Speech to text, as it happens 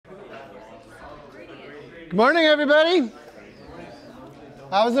Good morning, everybody.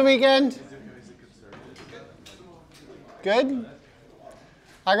 How was the weekend? Good?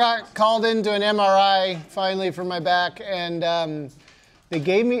 I got called into an MRI finally for my back, and they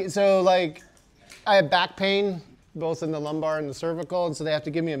gave me, I have back pain, both in the lumbar and the cervical, and so they have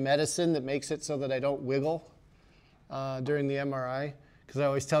to give me a medicine that makes it so that I don't wiggle during the MRI, because I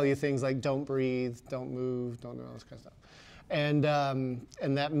always tell you things like don't breathe, don't move, don't do all this kind of stuff. And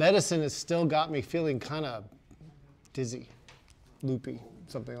that medicine has still got me feeling kind of dizzy, loopy,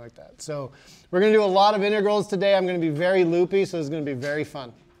 something like that. So we're going to do a lot of integrals today. I'm going to be very loopy, so it's going to be very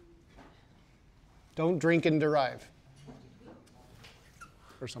fun. Don't drink and derive,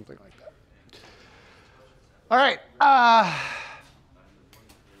 or something like that. All right.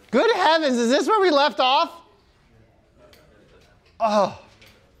 Good heavens, is this where we left off? Oh,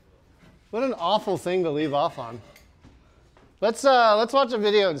 what an awful thing to leave off on. Let's watch a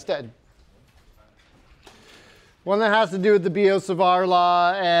video instead. One that has to do with the Biot-Savart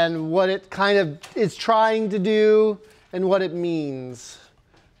law and what it kind of is trying to do and what it means.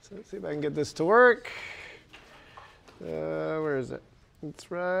 So let's see if I can get this to work. Where is it? It's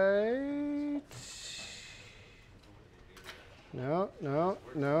right. No.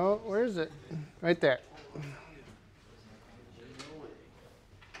 Where is it? Right there.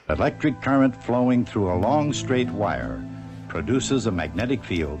 Electric current flowing through a long straight wire produces a magnetic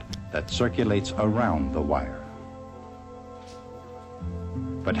field that circulates around the wire.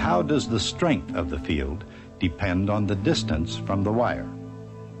 But how does the strength of the field depend on the distance from the wire?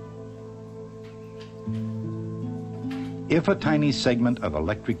 If a tiny segment of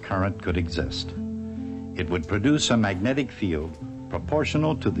electric current could exist, it would produce a magnetic field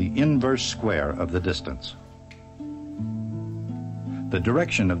proportional to the inverse square of the distance. The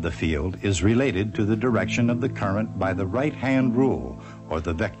direction of the field is related to the direction of the current by the right-hand rule, or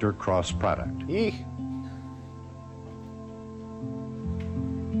the vector cross product.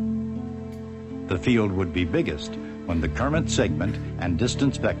 The field would be biggest when the current segment and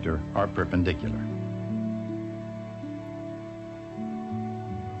distance vector are perpendicular.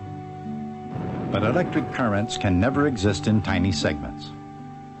 But electric currents can never exist in tiny segments.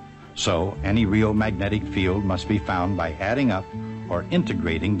 So any real magnetic field must be found by adding up or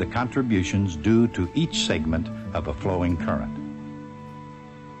integrating the contributions due to each segment of a flowing current.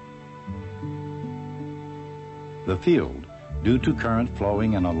 The field, due to current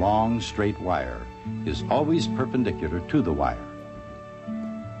flowing in a long straight wire, is always perpendicular to the wire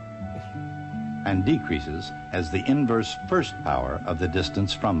and decreases as the inverse first power of the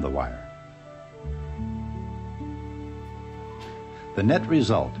distance from the wire. The net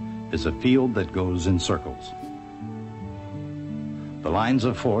result is a field that goes in circles. The lines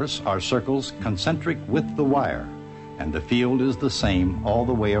of force are circles concentric with the wire, and the field is the same all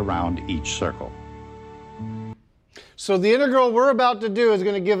the way around each circle. So the integral we're about to do is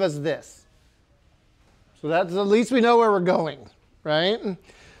going to give us this. So that's at least we know where we're going, right?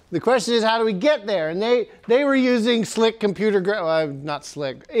 The question is, how do we get there? And they were using ancient computer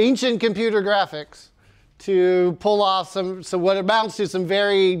graphics to pull off what amounts to some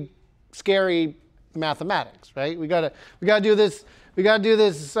very scary mathematics, right? We gotta do this. We got to do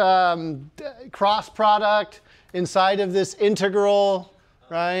this cross product inside of this integral,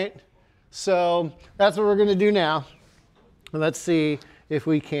 right? So that's what we're going to do now. Let's see if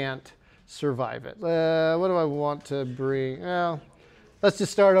we can't survive it. What do I want to bring? Well, let's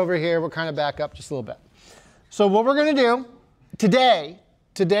just start over here. We'll kind of back up just a little bit. So what we're going to do today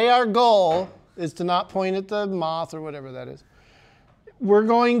our goal is to not point at the moth or whatever that is. We're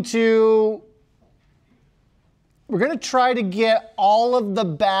going to try to get all of the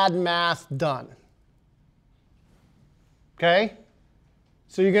bad math done. Okay?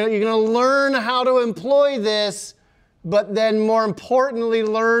 So you're gonna learn how to employ this, but then more importantly,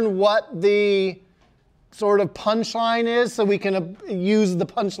 learn what the sort of punchline is so we can use the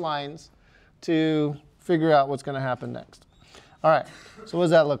punchlines to figure out what's going to happen next. All right, so what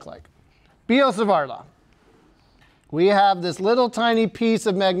does that look like? Biot-Savart law. We have this little tiny piece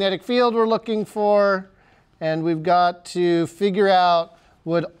of magnetic field we're looking for, and we've got to figure out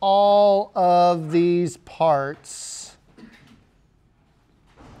what all of these parts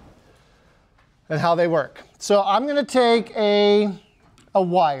and how they work. So I'm going to take a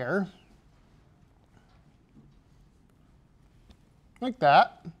wire like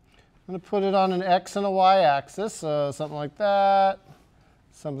that. I'm going to put it on an x and a y axis, so something like that,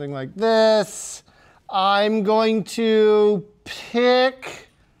 something like this. I'm going to pick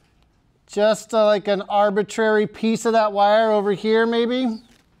just like an arbitrary piece of that wire over here, maybe.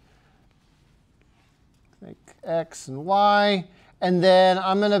 Like X and Y. And then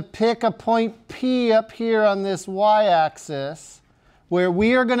I'm going to pick a point P up here on this y-axis where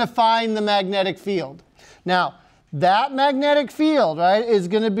we are going to find the magnetic field. Now, that magnetic field, right, is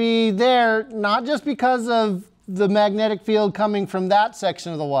going to be there not just because of the magnetic field coming from that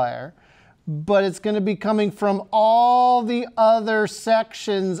section of the wire, but it's going to be coming from all the other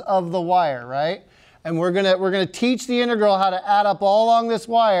sections of the wire, right? And we're going to teach the integral how to add up all along this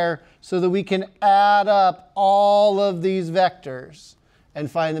wire so that we can add up all of these vectors and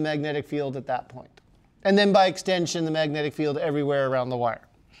find the magnetic field at that point. And then by extension, the magnetic field everywhere around the wire.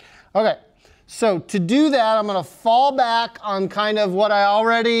 Okay, so to do that, I'm going to fall back on kind of what I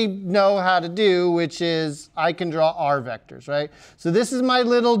already know how to do, which is I can draw R vectors, right? So this is my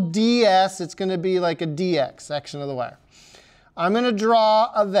little ds. It's going to be like a dx section of the wire. I'm going to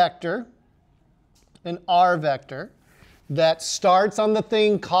draw a vector, an R vector, that starts on the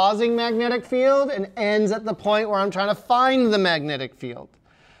thing causing magnetic field and ends at the point where I'm trying to find the magnetic field.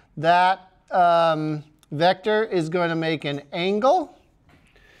 That vector is going to make an angle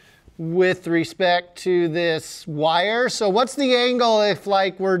with respect to this wire. So what's the angle if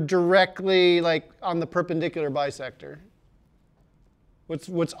like we're directly like on the perpendicular bisector?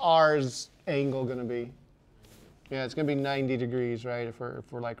 What's R's angle going to be? Yeah, it's going to be 90 degrees, right? If we're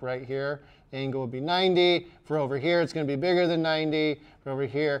like right here, the angle would be 90. If we're over here, it's going to be bigger than 90. If we're over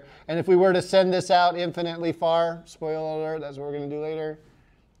here. And if we were to send this out infinitely far, spoiler alert, that's what we're going to do later,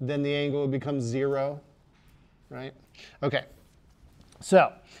 then the angle would become 0, right? Okay,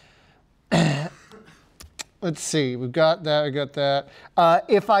 so let's see. We've got that. We got that.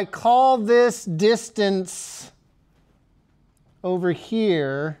 If I call this distance over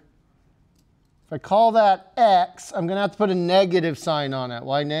here, if I call that x, I'm going to have to put a negative sign on it.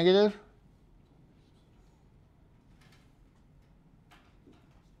 Why negative?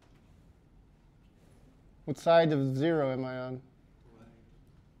 What side of 0 am I on?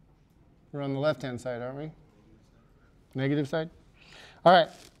 We're on the left-hand side, aren't we? Negative side? All right.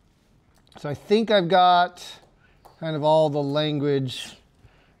 So I think I've got kind of all the language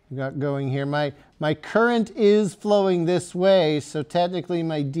I've got going here. My current is flowing this way, so technically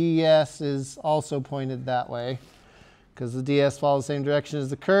my ds is also pointed that way because the ds follows the same direction as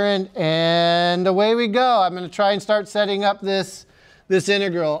the current. And away we go. I'm going to try and start setting up this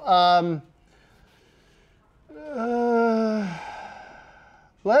integral.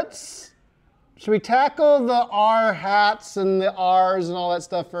 Should we tackle the r hats and the r's and all that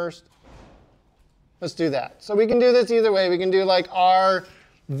stuff first? Let's do that. So we can do this either way. We can do like r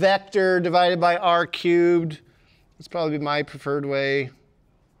vector divided by r cubed. That's probably my preferred way.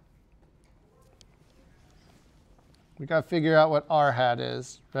 We got to figure out what r hat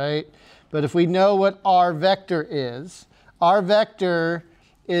is, right? But if we know what r vector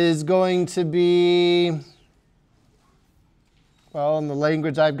is going to be, well, in the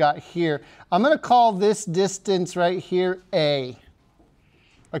language I've got here, I'm going to call this distance right here a.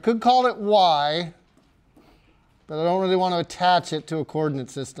 I could call it y, but I don't really want to attach it to a coordinate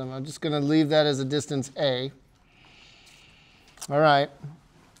system. I'm just going to leave that as a distance a. All right.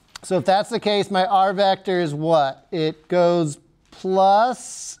 So if that's the case, my r vector is what? It goes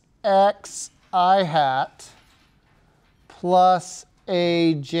plus xi hat plus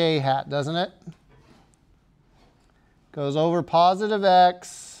a j hat, doesn't it? Goes over positive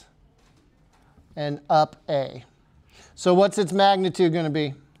x and up a. So what's its magnitude going to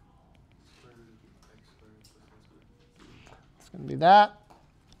be? It's going to be that.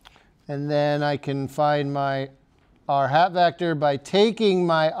 And then I can find my r hat vector by taking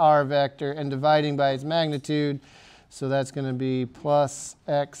my r vector and dividing by its magnitude. So that's going to be plus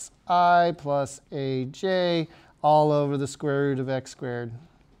xi plus aj all over the square root of x squared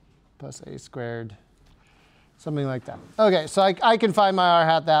plus a squared. Something like that. Okay, so I can find my r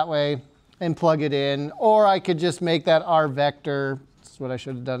hat that way and plug it in. Or I could just make that r vector. That's what I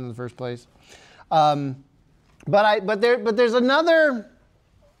should have done in the first place. But there's another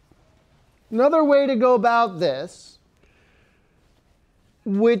way to go about this,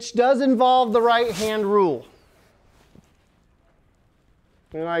 which does involve the right-hand rule.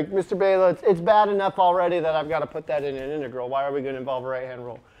 You're like, Mr. Balogh, it's bad enough already that I've got to put that in an integral. Why are we going to involve a right-hand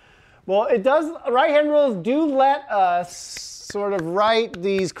rule? Well, right-hand rules do let us sort of write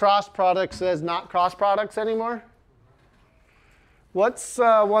these cross products as not cross products anymore. What's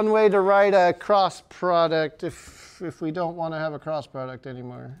one way to write a cross product if we don't want to have a cross product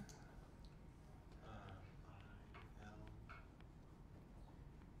anymore?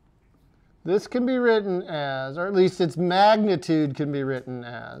 This can be written as, or at least its magnitude can be written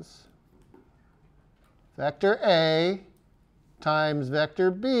as, vector A times vector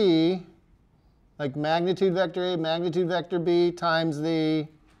B, like magnitude vector A, magnitude vector B times the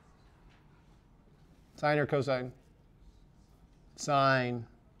sine or cosine? Sine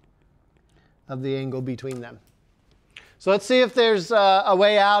of the angle between them. So let's see if there's a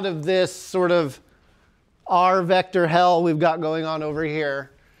way out of this sort of R vector hell we've got going on over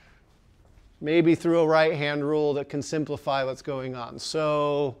here. Maybe through a right-hand rule that can simplify what's going on.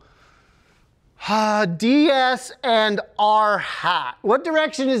 So ds and r hat. What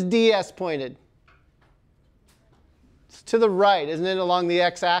direction is ds pointed? It's to the right, isn't it, along the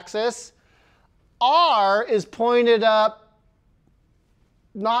x-axis? R is pointed up,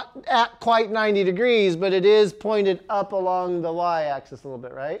 not at quite 90 degrees, but it is pointed up along the y-axis a little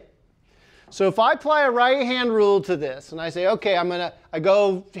bit, right? So if I apply a right-hand rule to this, and I say, okay, I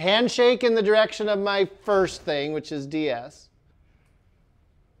go handshake in the direction of my first thing, which is ds,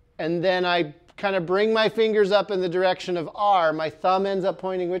 and then I kind of bring my fingers up in the direction of r, my thumb ends up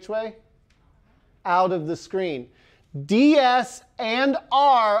pointing which way? Out of the screen. ds and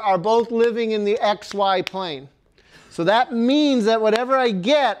r are both living in the xy plane. So that means that whatever I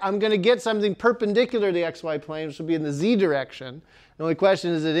get, I'm going to get something perpendicular to the xy plane, which will be in the z direction. The only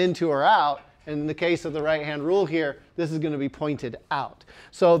question is it into or out? And in the case of the right-hand rule here, this is going to be pointed out.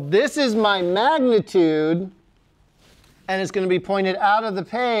 So this is my magnitude, and it's going to be pointed out of the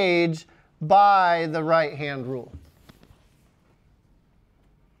page by the right-hand rule.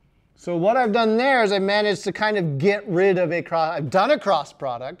 So what I've done there is I managed to kind of get rid of a cross. I've done a cross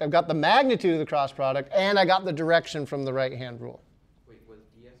product. I've got the magnitude of the cross product, and I got the direction from the right-hand rule.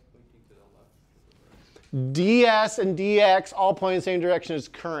 ds and dx all point in the same direction as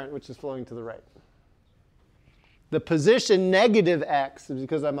current, which is flowing to the right. The position negative x is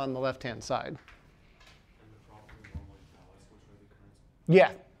because I'm on the left-hand side.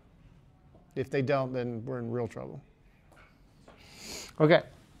 Yeah. If they don't, then we're in real trouble. OK.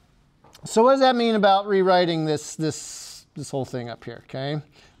 So what does that mean about rewriting this whole thing up here? OK.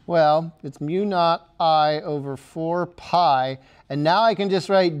 Well, it's mu naught I over 4 pi. And now I can just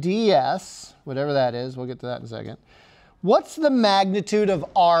write ds, whatever that is. We'll get to that in a second. What's the magnitude of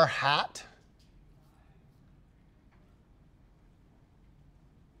r hat?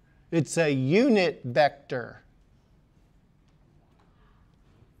 It's a unit vector.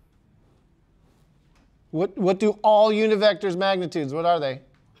 What do all unit vectors magnitudes? What are they?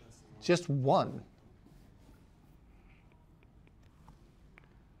 Just 1.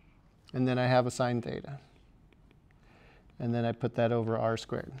 And then I have a sine theta. And then I put that over r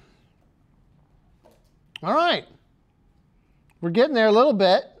squared. All right. We're getting there a little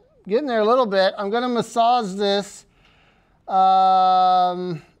bit. Getting there a little bit. I'm going to massage this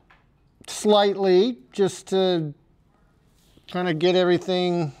slightly just to kind of get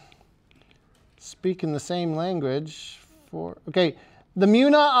everything speaking the same language. OK, the mu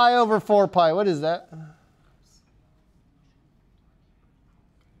naught I over 4 pi, what is that?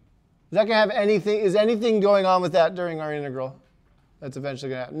 Is that going to have anything, is anything going on with that during our integral? That's eventually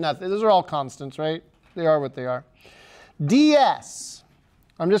going to happen. Nothing. Those are all constants, right? They are what they are. ds,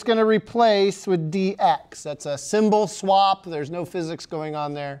 I'm just going to replace with dx. That's a symbol swap. There's no physics going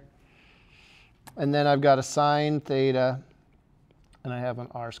on there. And then I've got a sine theta, and I have an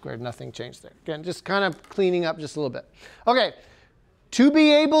r squared. Nothing changed there. Again, just kind of cleaning up just a little bit. OK, to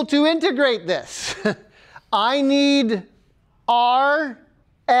be able to integrate this, I need r,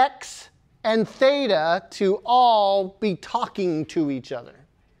 x, and theta to all be talking to each other.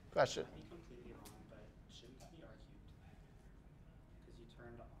 Question? I'd be completely wrong, but shouldn't that be r cubed? Because you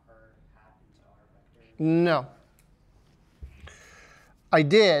turned r hat into r vector. No. I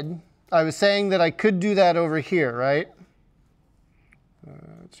did. I was saying that I could do that over here, right?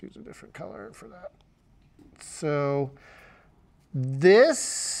 Let's use a different color for that. So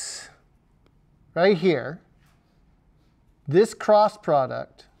this right here, this cross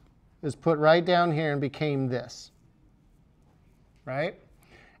product is put right down here and became this, right?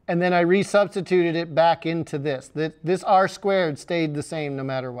 And then I resubstituted it back into this. This r squared stayed the same no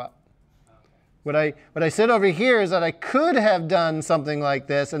matter what. What I said over here is that I could have done something like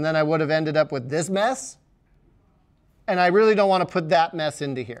this, and then I would have ended up with this mess. And I really don't want to put that mess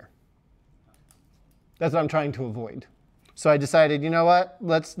into here. That's what I'm trying to avoid. So I decided, you know what?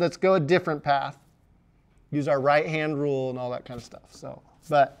 Let's go a different path. Use our right-hand rule and all that kind of stuff. So,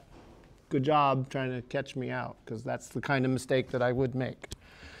 but good job trying to catch me out, because that's the kind of mistake that I would make.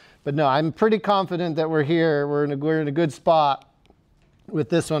 But no, I'm pretty confident that we're here. We're in a good spot with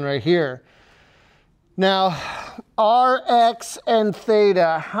this one right here. Now, r, x, and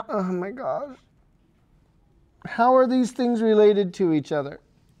theta. Oh my gosh. How are these things related to each other?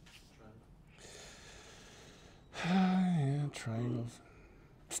 Yeah, triangles.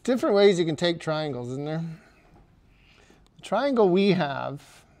 It's different ways you can take triangles, isn't there? The triangle we have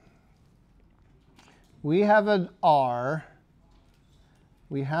an R,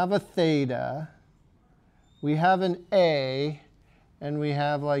 we have a theta, we have an A, and we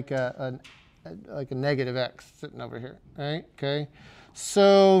have like a negative x sitting over here, right? Okay,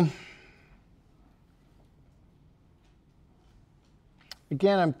 so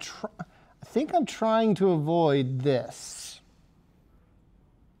again, I think I'm trying to avoid this.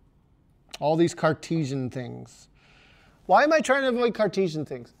 All these Cartesian things. Why am I trying to avoid Cartesian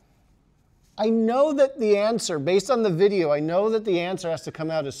things? I know that the answer, based on the video, I know that the answer has to come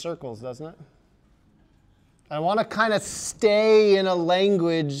out as circles, doesn't it? I want to kind of stay in a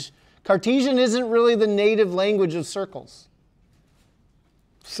language. Cartesian isn't really the native language of circles.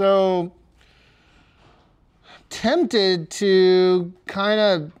 So I'm tempted to kind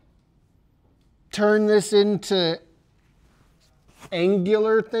of turn this into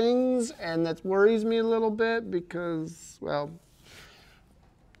angular things, and that worries me a little bit because, well,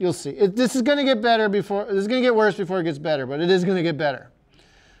 you'll see. This is going to get better before, this is going to get worse before it gets better, but it is going to get better.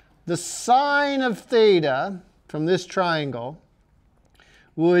 The sine of theta from this triangle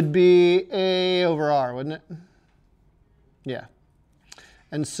would be A over R, wouldn't it? Yeah.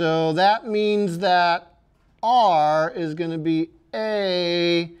 And so that means that R is going to be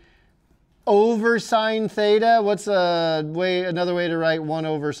A over sine theta. What's another way to write 1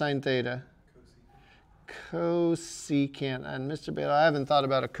 over sine theta? Cosecant. And Mr. Balogh, I haven't thought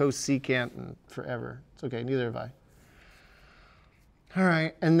about a cosecant in forever. It's okay, neither have I. All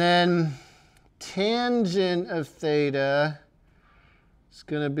right, and then tangent of theta is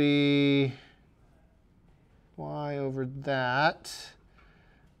going to be y over that.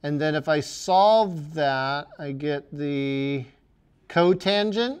 And then if I solve that, I get the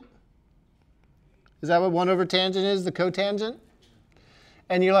cotangent. Is that what 1 over tangent is, the cotangent?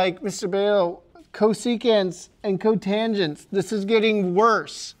 And you're like, Mr. Balogh, cosecants and cotangents, this is getting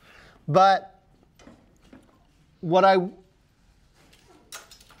worse. But what I'm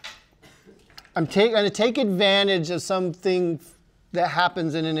going to take advantage of something that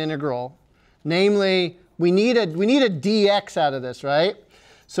happens in an integral. Namely, we need a dx out of this, right?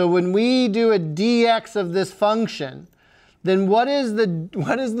 So when we do a dx of this function, then what is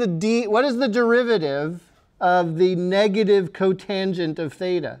the derivative of the negative cotangent of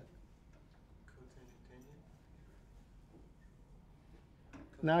theta?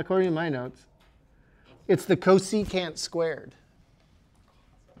 Not according to my notes. It's the cosecant squared.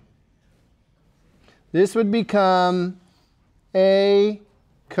 This would become a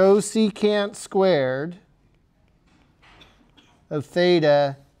cosecant squared of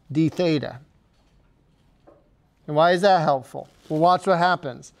theta d theta. And why is that helpful? Well, watch what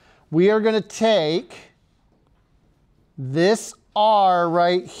happens. We are going to take this r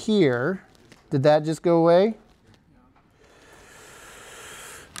right here. Did that just go away?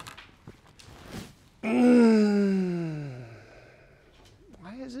 Why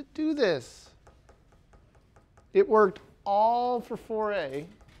does it do this? It worked all for 4a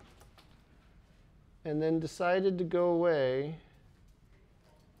and then decided to go away.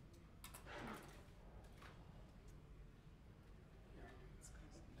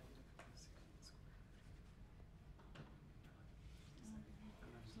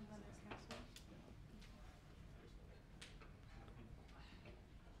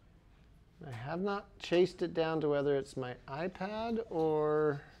 I have not chased it down to whether it's my iPad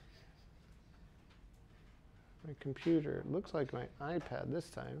or my computer. It looks like my iPad this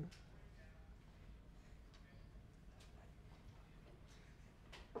time.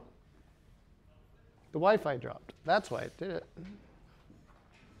 The Wi-Fi dropped. That's why it did it.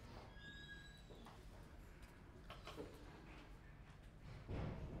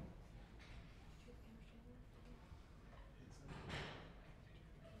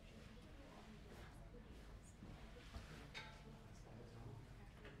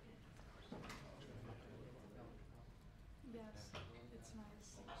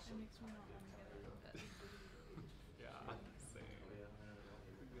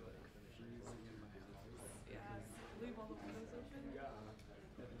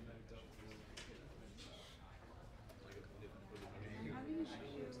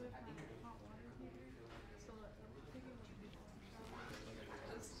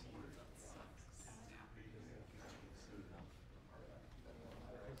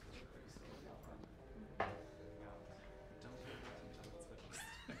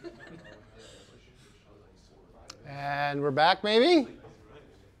 And we're back, maybe?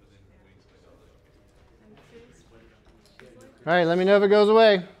 All right, let me know if it goes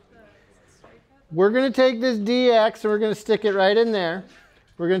away. We're going to take this dx and we're going to stick it right in there.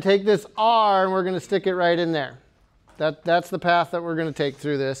 we're going to take this r and we're going to stick it right in there. That's the path that we're going to take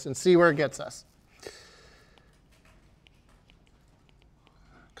through this and see where it gets us.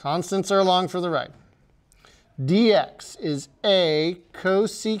 Constants are along for the ride. Dx is a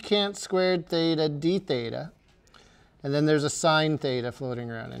cosecant squared theta d theta. And then there's a sine theta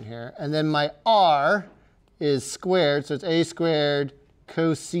floating around in here. And then my r is squared, so it's a squared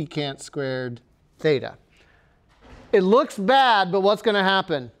cosecant squared theta. It looks bad, but what's going to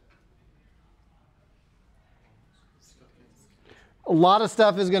happen? A lot of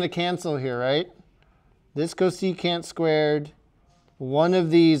stuff is going to cancel here, right? This cosecant squared, one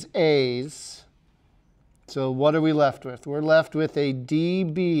of these a's. So what are we left with? We're left with a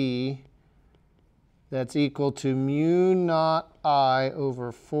dB that's equal to mu naught I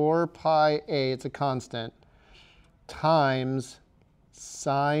over 4 pi a, it's a constant, times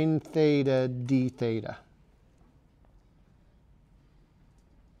sine theta d theta.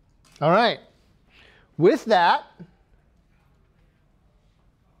 All right. With that,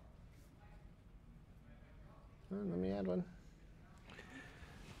 let me add one.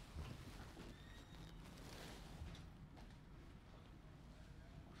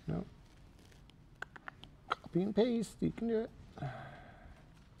 No. Copy and paste, you can do it.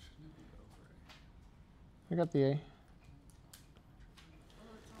 I got the A.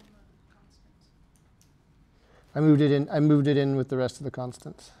 I moved it in with the rest of the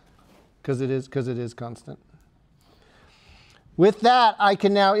constants because it is constant. With that, I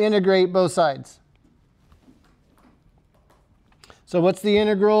can now integrate both sides. So what's the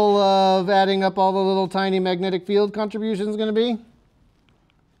integral of adding up all the little tiny magnetic field contributions going to be?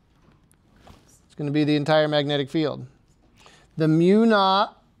 It's going to be the entire magnetic field. The mu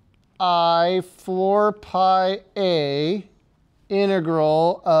naught I 4 pi a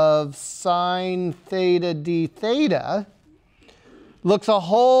integral of sine theta d theta looks a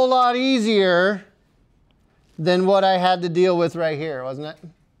whole lot easier than what I had to deal with right here, wasn't it?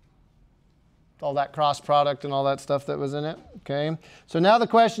 All that cross product and all that stuff that was in it. Okay. So now the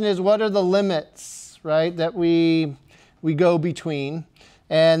question is, what are the limits, right, that we go between?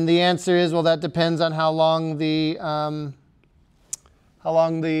 And the answer is, well, that depends on how long the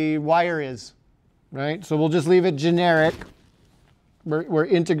wire is, right? So we'll just leave it generic. We're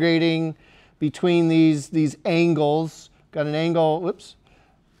integrating between these angles. Got an angle, whoops.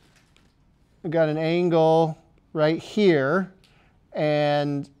 We've got an angle right here.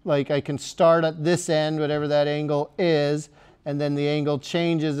 And like I can start at this end, whatever that angle is, and then the angle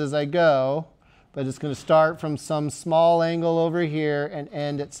changes as I go. But it's going to start from some small angle over here and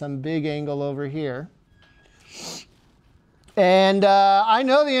end at some big angle over here. And I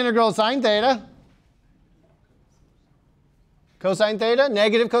know the integral of sine theta. Cosine theta?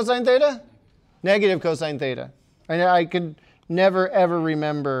 Negative cosine theta? Negative cosine theta. I could never, ever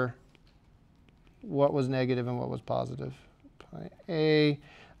remember what was negative and what was positive. Pi a.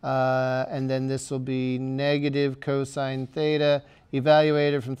 And then this will be negative cosine theta,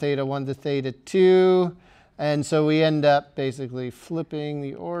 evaluated from theta 1 to theta 2. And so we end up basically flipping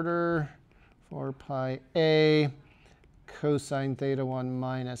the order. 4 pi a cosine theta 1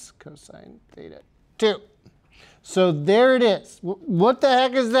 minus cosine theta 2. So there it is. What the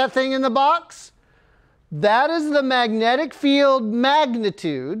heck is that thing in the box? That is the magnetic field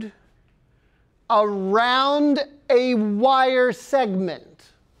magnitude around a wire segment.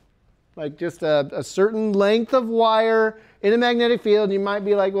 Like just a certain length of wire in a magnetic field. And you might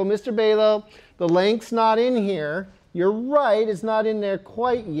be like, well, Mr. Balogh, the length's not in here. You're right, it's not in there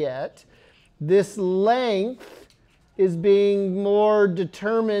quite yet. This length is being more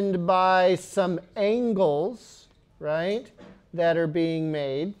determined by some angles, right, that are being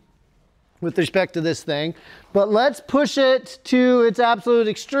made with respect to this thing. But let's push it to its absolute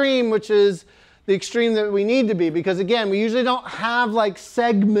extreme, which is the extreme that we need to be. Because again, we usually don't have like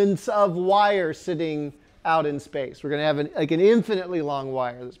segments of wire sitting out in space. We're going to have like an infinitely long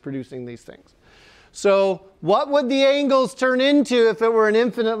wire that's producing these things. So what would the angles turn into if it were an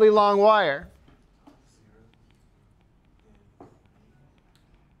infinitely long wire?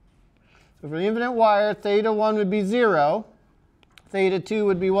 So for an infinite wire, theta 1 would be 0. Theta 2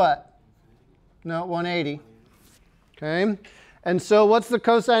 would be what? No, 180. Okay. And so what's the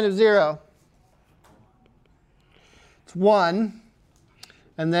cosine of 0? It's 1.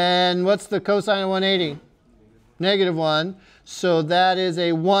 And then what's the cosine of 180? Negative 1. So that is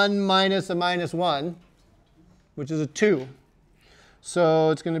a 1 minus a minus 1, which is a 2.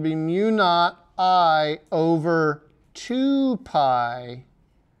 So it's going to be mu naught I over 2 pi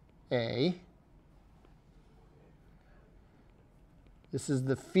a. This is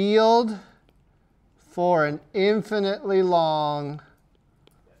the field for an infinitely long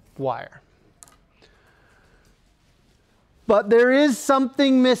wire. But there is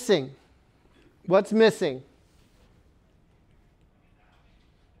something missing. What's missing?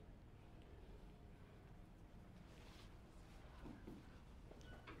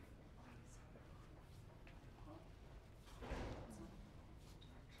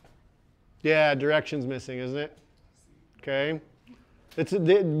 Yeah, direction's missing, isn't it? Okay.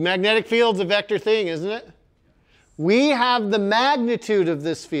 The magnetic field's a vector thing, isn't it? We have the magnitude of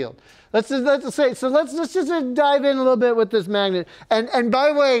this field. Let's just dive in a little bit with this magnet. And by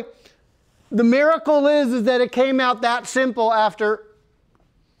the way, the miracle is that it came out that simple after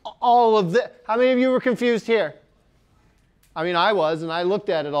all of this. How many of you were confused here? I mean, I was, and I looked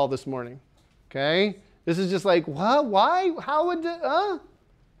at it all this morning. Okay? This is just like, what? Why? How would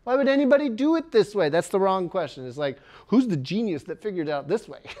why would anybody do it this way? That's the wrong question. It's like, who's the genius that figured it out this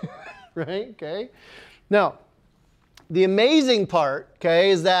way? Right? Okay? No. The amazing part, okay,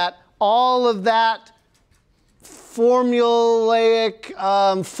 is that all of that formulaic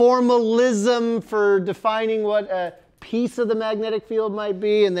formalism for defining what a piece of the magnetic field might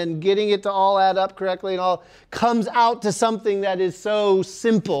be and then getting it to all add up correctly and all comes out to something that is so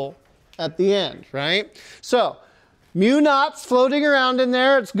simple at the end, right? So, mu naughts floating around in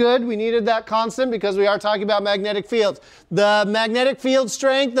there. It's good. We needed that constant because we are talking about magnetic fields. The magnetic field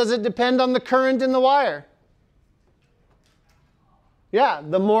strength, does it depend on the current in the wire? Yeah,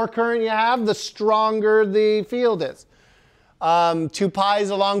 the more current you have, the stronger the field is. 2 pi's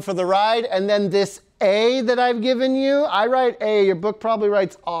along for the ride. And then this A that I've given you, I write A. Your book probably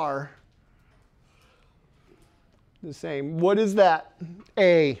writes R. The same. What is that?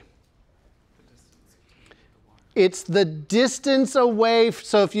 A. It's the distance away.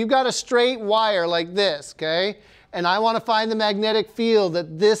 So if you've got a straight wire like this, okay, and I want to find the magnetic field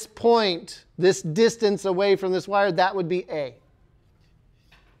at this point, this distance away from this wire, that would be A.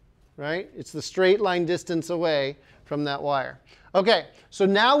 Right? It's the straight line distance away from that wire. Okay, so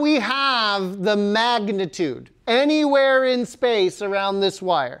now we have the magnitude anywhere in space around this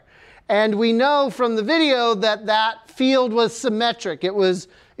wire. And we know from the video that that field was symmetric. It was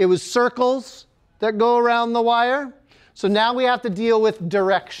circles that go around the wire. So now we have to deal with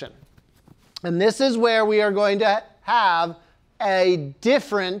direction. And this is where we are going to have a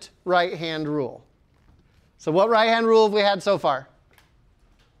different right-hand rule. So what right-hand rule have we had so far?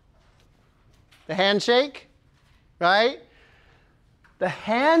 The handshake, right? The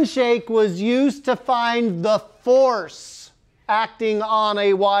handshake was used to find the force acting on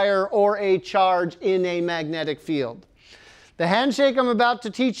a wire or a charge in a magnetic field. The handshake I'm about to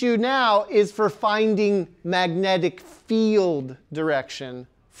teach you now is for finding magnetic field direction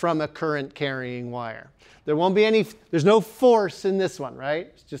from a current carrying wire. There won't be any, there's no force in this one,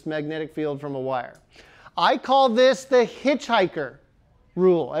 right? It's just magnetic field from a wire. I call this the hitchhiker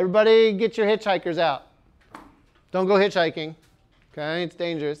rule. Everybody get your hitchhikers out. Don't go hitchhiking. Okay, it's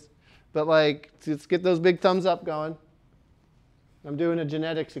dangerous. But like, let's get those big thumbs up going. I'm doing a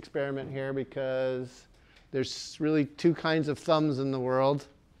genetics experiment here because there's really 2 kinds of thumbs in the world.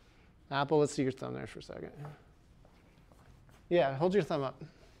 Apple, let's see your thumb there for a second. Yeah, hold your thumb up.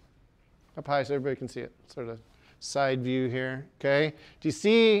 Up high so everybody can see it. Sort of side view here. Okay. Do you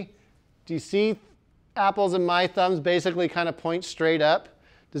see Apple's and my thumbs basically kind of point straight up?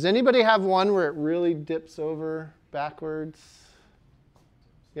 Does anybody have one where it really dips over backwards?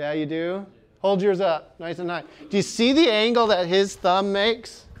 Yeah, you do? Hold yours up, nice and high. Do you see the angle that his thumb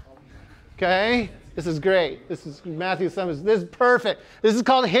makes? Okay, this is great. This is Matthew's thumb. This is perfect. This is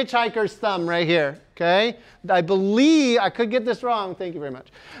called hitchhiker's thumb right here. Okay, I believe, I could get this wrong. Thank you very much.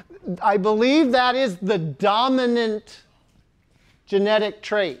 I believe that is the dominant genetic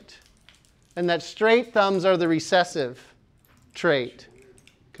trait, and that straight thumbs are the recessive trait.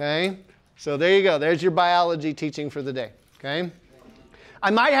 Okay, so there you go. There's your biology teaching for the day. Okay. I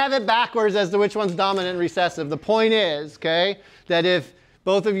might have it backwards as to which one's dominant and recessive. The point is, okay, that if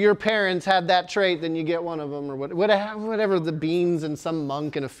both of your parents had that trait, then you get one of them, or whatever the beans and some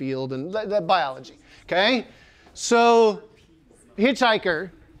monk in a field, and that biology, okay? So,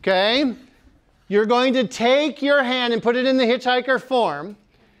 hitchhiker, okay? You're going to take your hand and put it in the hitchhiker form.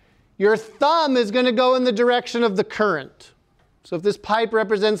 Your thumb is going to go in the direction of the current. So if this pipe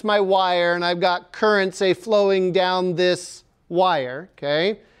represents my wire, and I've got current, say, flowing down this wire,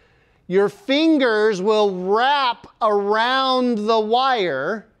 okay? Your fingers will wrap around the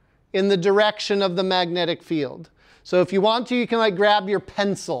wire in the direction of the magnetic field. So if you want to, you can like grab your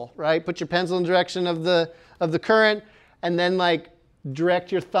pencil, right? Put your pencil in the direction of the current, and then like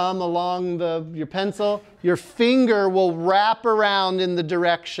direct your thumb along your pencil. Your finger will wrap around in the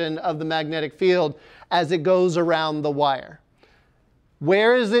direction of the magnetic field as it goes around the wire.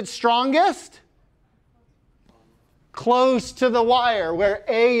 Where is it strongest? Close to the wire, where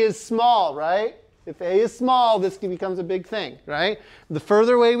A is small, right? If A is small, this becomes a big thing, right? The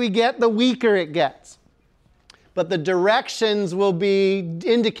further away we get, the weaker it gets. But the directions will be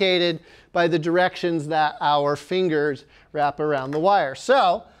indicated by the directions that our fingers wrap around the wire.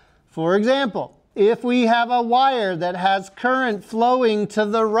 So, for example, if we have a wire that has current flowing to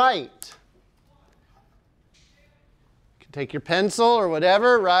the right, you can take your pencil or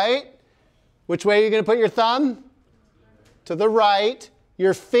whatever, right? Which way are you going to put your thumb? To the right.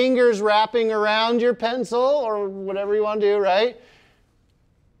 Your fingers wrapping around your pencil or whatever you want to do, right?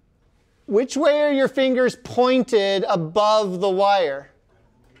 Which way are your fingers pointed above the wire?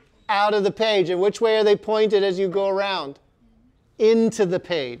 Out of the page. And which way are they pointed as you go around? Into the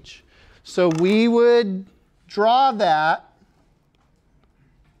page. So we would draw that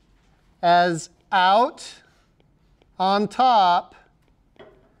as out, on top,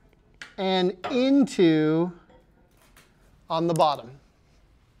 and into on the bottom.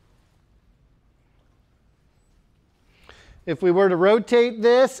 If we were to rotate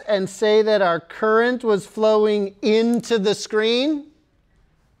this and say that our current was flowing into the screen,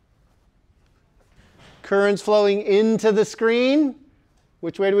 current's flowing into the screen,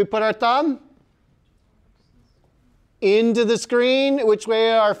 which way do we put our thumb? Into the screen. Which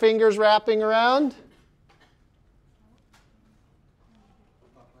way are our fingers wrapping around?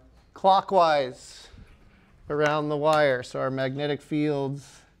 Clockwise around the wire. So our magnetic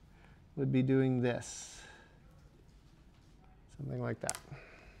fields would be doing this. Something like that.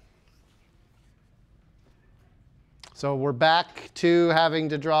 So we're back to having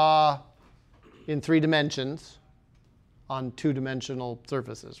to draw in 3 dimensions on 2-dimensional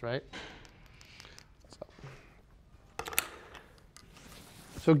surfaces, right?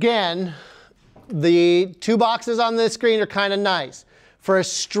 So again, the 2 boxes on this screen are kind of nice. For a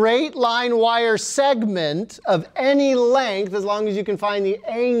straight line wire segment of any length, as long as you can find the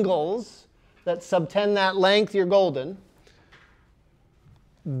angles that subtend that length, you're golden.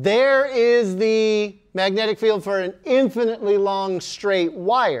 There is the magnetic field for an infinitely long straight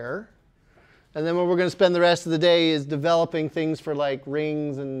wire. And then what we're going to spend the rest of the day is developing things for like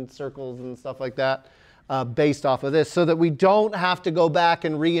rings and circles and stuff like that based off of this, so that we don't have to go back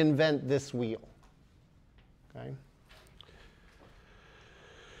and reinvent this wheel. Okay?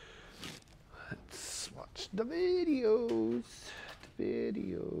 Let's watch the videos.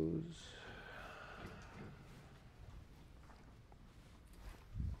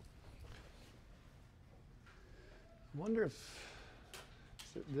 I wonder if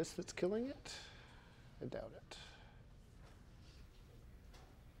is it this that's killing it? I doubt it.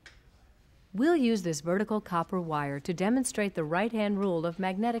 We'll use this vertical copper wire to demonstrate the right-hand rule of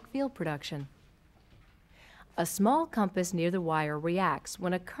magnetic field production. A small compass near the wire reacts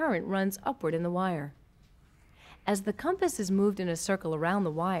when a current runs upward in the wire. As the compass is moved in a circle around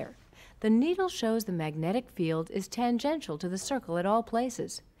the wire, the needle shows the magnetic field is tangential to the circle at all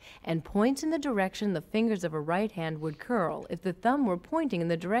places, and points in the direction the fingers of a right hand would curl if the thumb were pointing in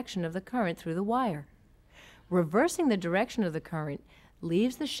the direction of the current through the wire. Reversing the direction of the current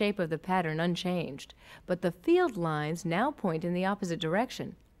leaves the shape of the pattern unchanged, but the field lines now point in the opposite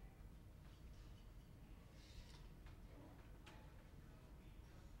direction.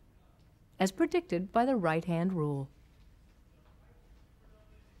 As predicted by the right-hand rule.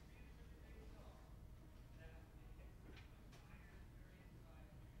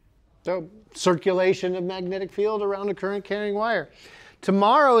 So circulation of magnetic field around a current carrying wire.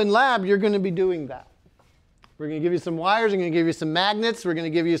 Tomorrow in lab, you're going to be doing that. We're going to give you some wires, we're going to give you some magnets, we're going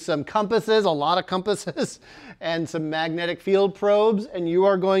to give you some compasses, a lot of compasses, and some magnetic field probes, and you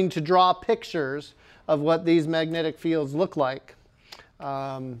are going to draw pictures of what these magnetic fields look like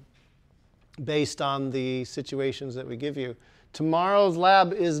based on the situations that we give you. Tomorrow's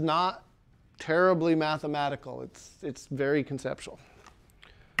lab is not terribly mathematical. It's very conceptual.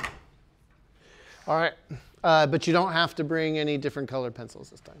 All right, but you don't have to bring any different colored pencils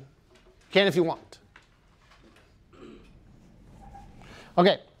this time. You can if you want.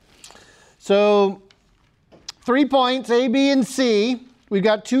 Okay, so 3 points, A, B, and C. We've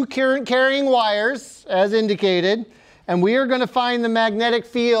got 2 current carrying wires, as indicated, and we are going to find the magnetic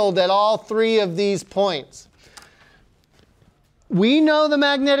field at all 3 of these points. We know the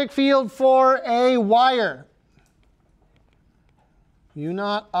magnetic field for a wire. U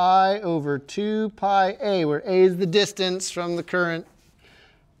naught I over 2 pi A, where A is the distance from the current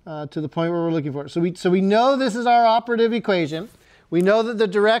to the point where we're looking for. So we know this is our operative equation. We know that the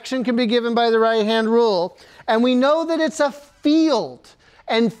direction can be given by the right-hand rule. And we know that it's a field.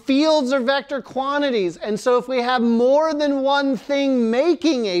 And fields are vector quantities. And so if we have more than one thing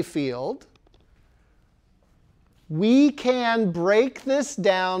making a field, we can break this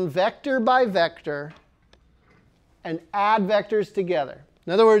down vector by vector and add vectors together.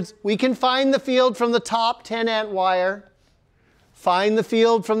 In other words, we can find the field from the top 10 amp wire, find the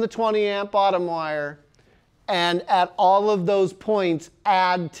field from the 20 amp bottom wire, and at all of those points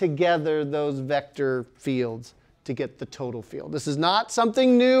add together those vector fields to get the total field. This is not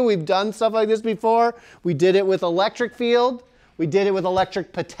something new. We've done stuff like this before. We did it with electric field. We did it with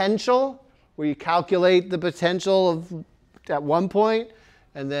electric potential, where you calculate the potential at one point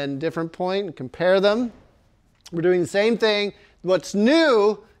and then different point and compare them. We're doing the same thing. What's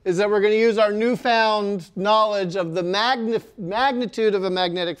new is that we're going to use our newfound knowledge of the magnitude of a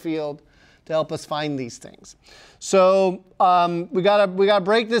magnetic field to help us find these things. So we gotta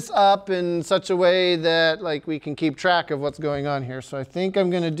break this up in such a way that like we can keep track of what's going on here. So I think I'm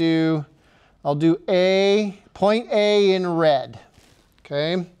going to do, I'll do point A in red.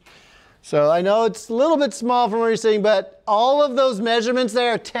 Okay. So I know it's a little bit small from where you're sitting, but all of those measurements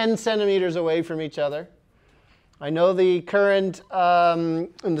there are 10 centimeters away from each other. I know the current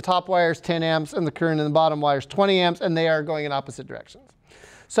in the top wire is 10 amps and the current in the bottom wire is 20 amps, and they are going in opposite directions.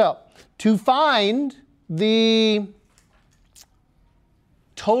 So to find the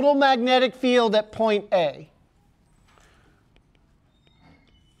total magnetic field at point A,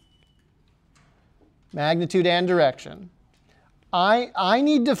 magnitude and direction, I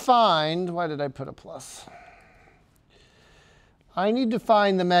need to find, why did I put a plus? I need to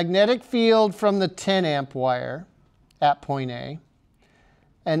find the magnetic field from the 10 amp wire at point A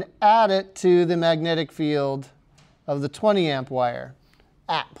and add it to the magnetic field of the 20 amp wire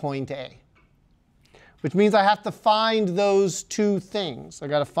at point A. Which means I have to find those two things. I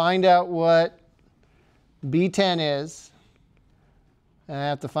got to find out what B10 is, and I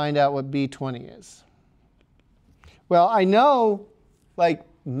have to find out what B20 is. Well, I know, like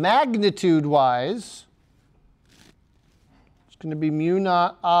magnitude-wise, it's going to be mu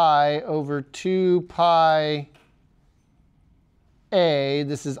naught I over 2 pi A.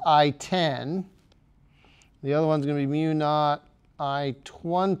 This is I10. The other one's going to be mu naught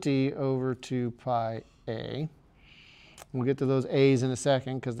I20 over 2 pi A. We'll get to those A's in a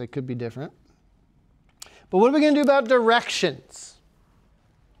second because they could be different. But what are we going to do about directions?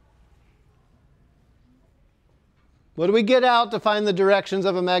 What do we get out to find the directions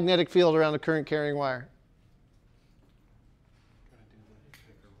of a magnetic field around a current carrying wire?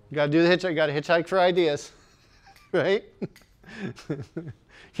 You got to do the hitchhike. You got to hitchhike for ideas, right?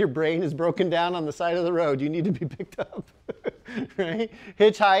 Your brain is broken down on the side of the road. You need to be picked up, right?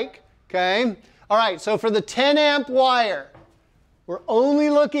 Hitchhike, okay? All right, so for the 10 amp wire, we're only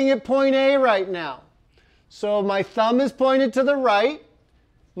looking at point A right now. So my thumb is pointed to the right.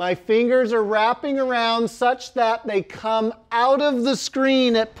 My fingers are wrapping around such that they come out of the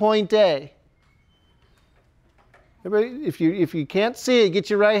screen at point A. Everybody, if you can't see it, get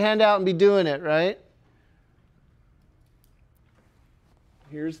your right hand out and be doing it, right?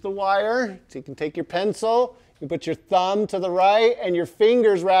 Here's the wire. So you can take your pencil, you put your thumb to the right, and your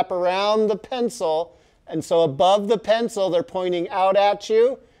fingers wrap around the pencil. And so above the pencil, they're pointing out at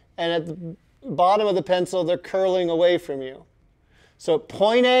you. And at the bottom of the pencil, they're curling away from you. So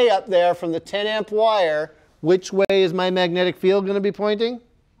point A up there from the 10 amp wire, which way is my magnetic field going to be pointing?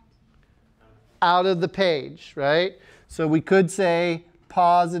 Out of the page, right? So we could say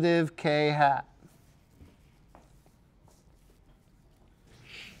positive K hat.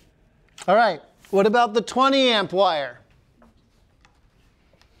 All right, what about the 20 amp wire?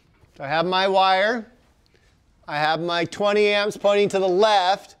 So I have my wire. I have my 20 amps pointing to the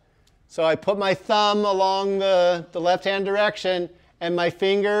left. So I put my thumb along the left-hand direction, and my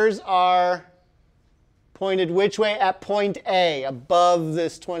fingers are pointed which way? At point A, above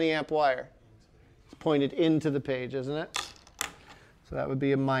this 20 amp wire. It's pointed into the page, isn't it? So that would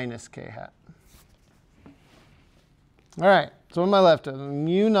be a minus K hat. All right, so what am I left with?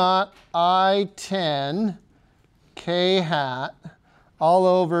 Mu naught I10 K hat all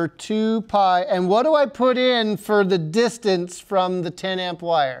over 2 pi. And what do I put in for the distance from the 10 amp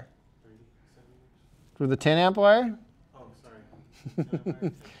wire? For the 10 amp wire? Oh,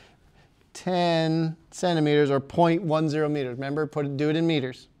 sorry. 10 centimeters or 0.10 meters. Remember, do it in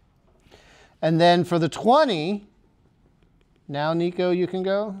meters. And then for the 20, now Nico, you can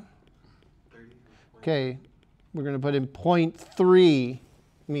go. 30. Okay, we're going to put in 0.3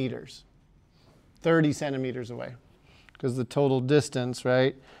 meters, 30 centimeters away. Because the total distance,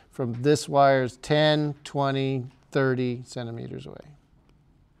 right, from this wire is 10, 20, 30 centimeters away.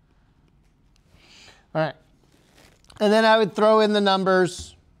 All right. And then I would throw in the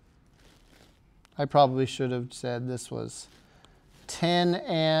numbers. I probably should have said this was 10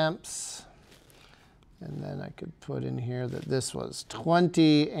 amps. And then I could put in here that this was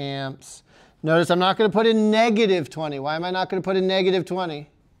 20 amps. Notice I'm not going to put in negative 20. Why am I not going to put in negative 20?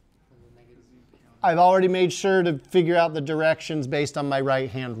 I've already made sure to figure out the directions based on my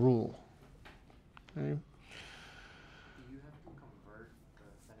right-hand rule. Okay. Do you have to convert the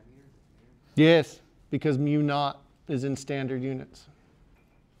centimeters to meters? Yes, because mu naught is in standard units.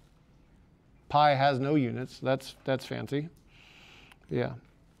 Pi has no units. That's fancy. Yeah.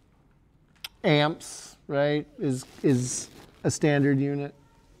 Amps, right, is a standard unit.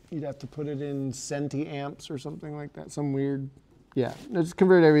 You'd have to put it in centiamps or something like that. Some weird, yeah. Let's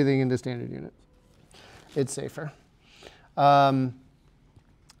convert everything into standard units. It's safer. And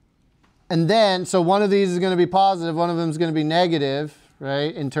then, so one of these is going to be positive, one of them is going to be negative,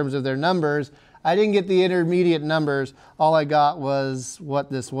 right, in terms of their numbers. I didn't get the intermediate numbers. All I got was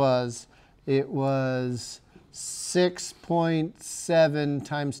what this was. It was 6.7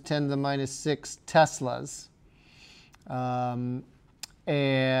 times 10 to the minus 6 Teslas.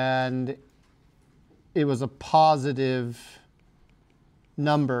 And it was a positive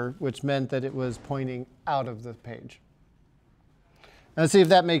number, which meant that it was pointing out of the page. Let's see if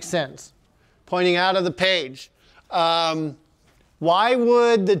that makes sense. Pointing out of the page. Why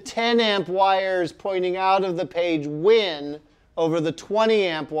would the 10 amp wires pointing out of the page win over the 20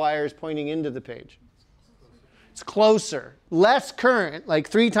 amp wires pointing into the page? It's closer. Less current, like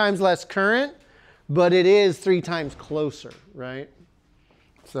 3 times less current, but it is 3 times closer, right?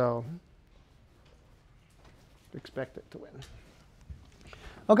 So expect it to win.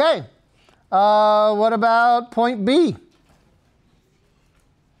 Okay, what about point B?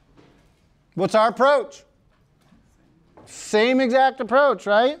 What's our approach? Same exact approach,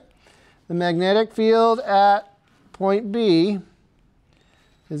 right? The magnetic field at point B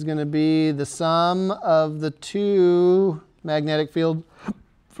is going to be the sum of the 2 magnetic field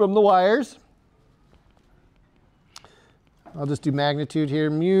from the wires. I'll just do magnitude here.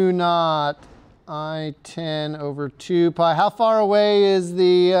 Mu naught I10 over 2 pi. How far away is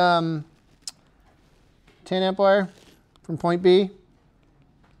the 10 amp wire from point B?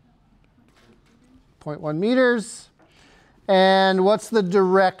 0.1 meters. And what's the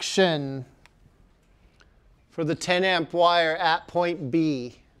direction for the 10 amp wire at point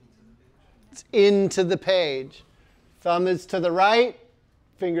B? It's into the page. Thumb is to the right.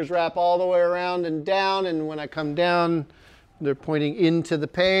 Fingers wrap all the way around and down. And when I come down, they're pointing into the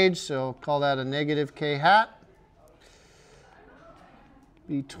page. So I'll call that a negative k hat.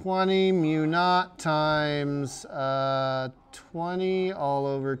 B20 mu naught times 20 all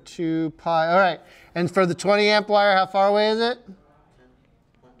over 2 pi. All right. And for the 20 amp wire, how far away is it?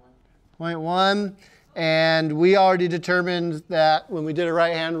 0.1. And we already determined that when we did a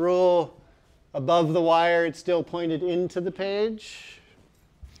right-hand rule, above the wire, it still pointed into the page.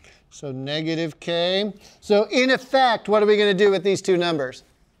 So negative k. So in effect, what are we going to do with these two numbers?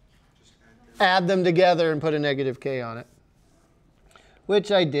 Add them together and put a negative k on it,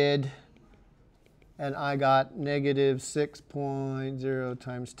 which I did. And I got negative 6.0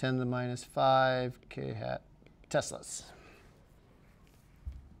 times 10 to the minus 5 k hat Teslas.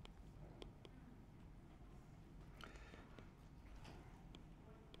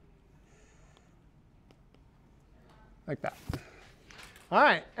 Like that. All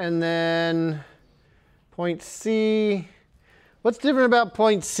right, and then point C. What's different about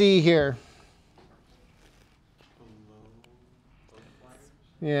point C here?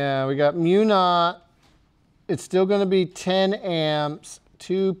 Yeah, we got mu naught. It's still going to be 10 amps,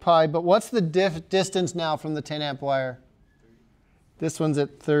 2 pi. But what's the distance now from the 10 amp wire? This one's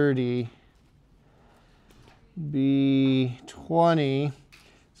at 30. B20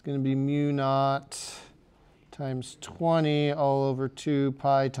 is going to be mu naught times 20 all over 2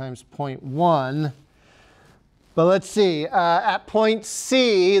 pi times 0.1. But let's see. At point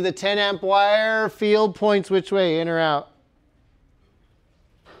C, the 10 amp wire field points which way, in or out?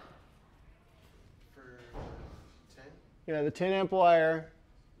 Yeah, the 10 amp wire,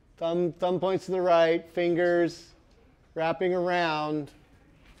 thumb points to the right, fingers wrapping around,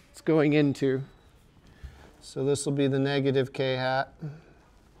 it's going into. So this will be the negative k hat.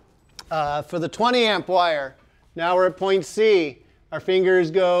 For the 20 amp wire, now we're at point C. Our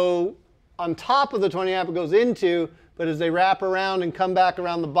fingers go on top of the 20 amp, it goes into, but as they wrap around and come back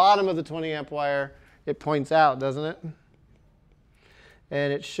around the bottom of the 20 amp wire, it points out, doesn't it?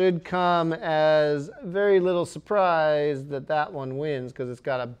 And it should come as very little surprise that that one wins because it's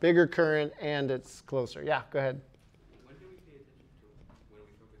got a bigger current and it's closer. Yeah, go ahead. When do we pay attention to when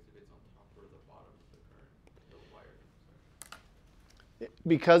we focus if it's on top or the bottom of the current, the wire?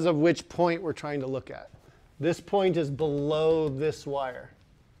 because of which point we're trying to look at. This point is below this wire,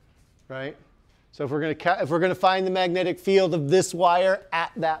 right? So if we're going to find the magnetic field of this wire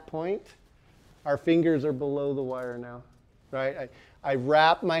at that point, our fingers are below the wire now, right? I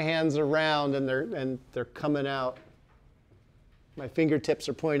wrap my hands around and they're coming out. My fingertips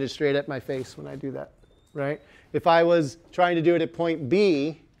are pointed straight at my face when I do that, right? If I was trying to do it at point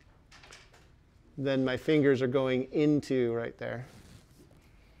B, then my fingers are going into right there.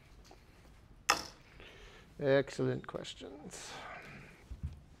 Excellent questions.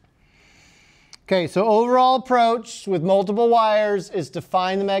 Okay, so overall approach with multiple wires is to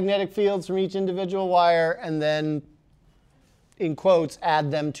find the magnetic fields from each individual wire and then, in quotes,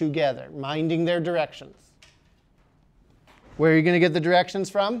 add them together, minding their directions. Where are you going to get the directions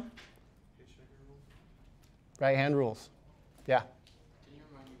from? Right-hand rules. Yeah. Can you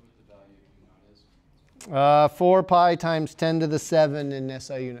remind me what the value of u naught is? 4 pi times 10 to the 7 in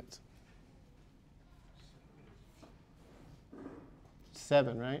SI units.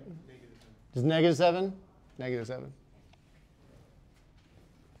 7, right? Is negative 7? Negative 7.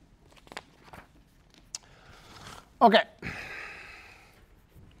 Okay.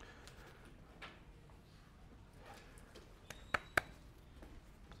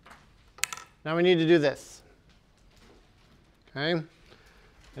 Now we need to do this. Okay?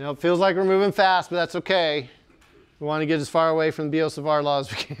 I know it feels like we're moving fast, but that's okay. We want to get as far away from the Biot-Savart law as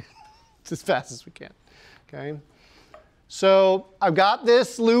we can, as fast as we can. Okay? So I've got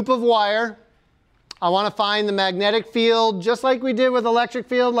this loop of wire. I want to find the magnetic field, just like we did with electric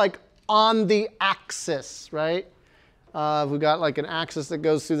field, like on the axis, right? We've got like an axis that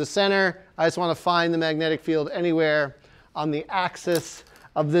goes through the center. I just want to find the magnetic field anywhere on the axis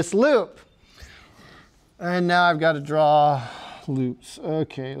of this loop. And now I've got to draw loops.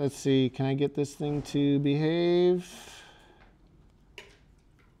 Okay, let's see. Can I get this thing to behave?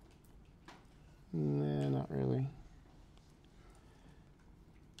 Nah, not really.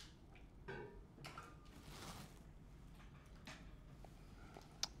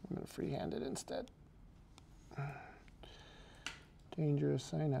 I'm going to freehand it instead.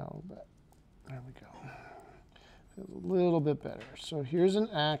 Dangerous, I know, but there we go. Feels a little bit better. So here's an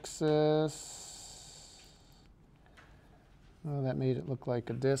axis. Oh, that made it look like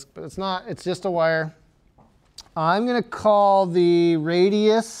a disc, but it's not. It's just a wire. I'm going to call the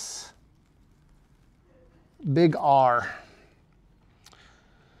radius big R,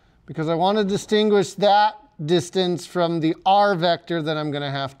 because I want to distinguish that distance from the R vector that I'm going to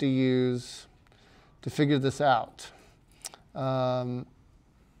have to use to figure this out.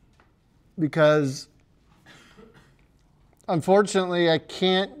 Because unfortunately, I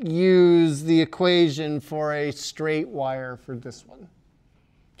can't use the equation for a straight wire for this one.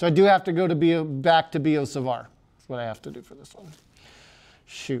 So I do have to go to back to Biot-Savart. That's what I have to do for this one.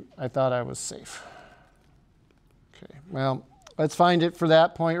 Shoot, I thought I was safe. Okay, well, let's find it for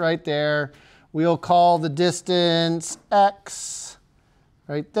that point right there. We'll call the distance x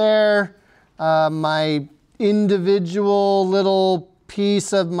right there. My individual little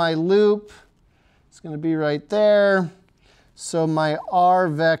piece of my loop is going to be right there. So my R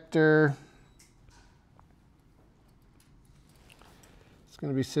vector is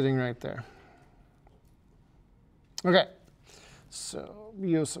going to be sitting right there. Okay, so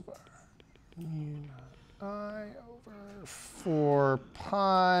Biot-Savart I over 4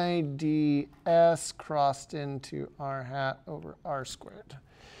 pi ds crossed into r hat over r squared.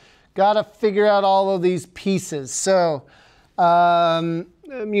 Got to figure out all of these pieces. So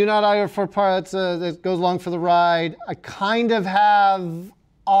mu naught I over 4 pi, that goes along for the ride. I kind of have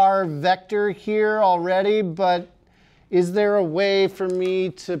r vector here already, but is there a way for me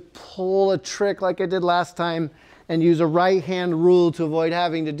to pull a trick like I did last time and use a right-hand rule to avoid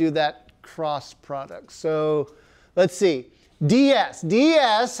having to do that cross product? So let's see.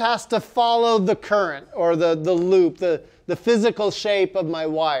 ds has to follow the current, or the loop, the physical shape of my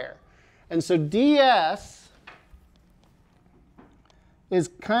wire. And so ds is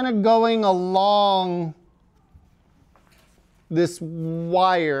kind of going along this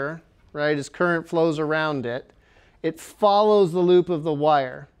wire, right, as current flows around it. It follows the loop of the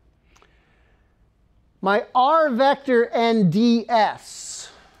wire. My r vector and ds,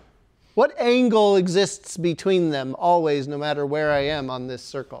 what angle exists between them always, no matter where I am on this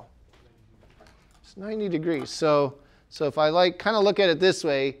circle? It's 90 degrees. So if I kind of look at it this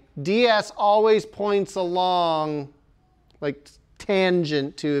way, ds always points along, like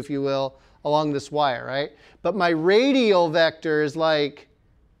tangent to, if you will, along this wire, right? But my radial vector is like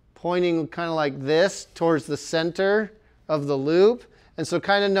pointing kind of like this towards the center of the loop. And so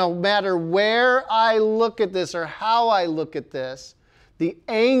kind of no matter where I look at this or how I look at this, the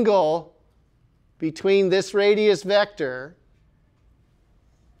angle between this radius vector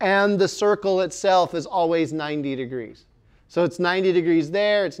and the circle itself is always 90 degrees. So it's 90 degrees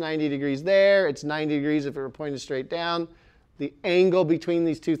there, it's 90 degrees there, it's 90 degrees if it were pointed straight down. The angle between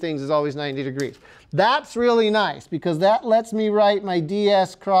these two things is always 90 degrees. That's really nice because that lets me write my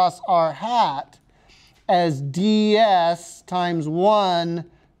ds cross r hat as ds times 1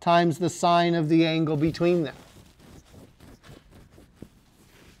 times the sine of the angle between them.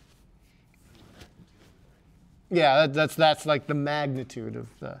 Yeah, that's like the magnitude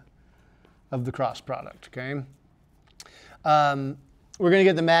of the cross product, okay? We're going to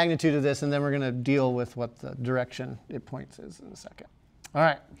get the magnitude of this, and then we're going to deal with what the direction it points is in a second. All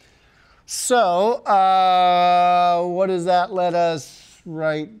right. So what does that let us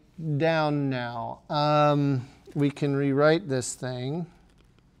write down now? We can rewrite this thing.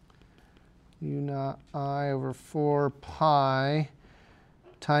 U naught I over 4 pi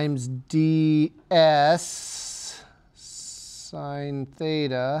times ds sine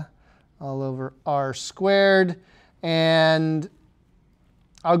theta all over r squared. And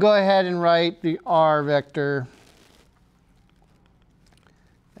I'll go ahead and write the r vector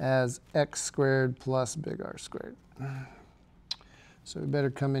as x squared plus big R squared. So we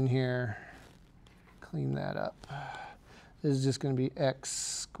better come in here, clean that up. This is just going to be x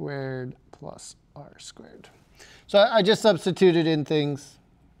squared plus r squared. So I just substituted in things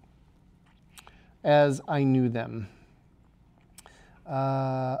as I knew them.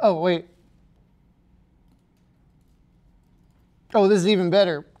 Oh, wait. Oh, this is even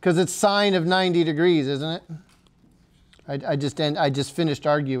better because it's sine of 90 degrees, isn't it? I just finished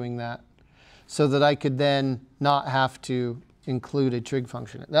arguing that so that I could then not have to include a trig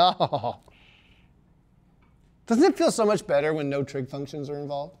function. Oh. Doesn't it feel so much better when no trig functions are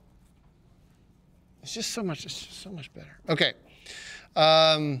involved? It's just so much better. Okay.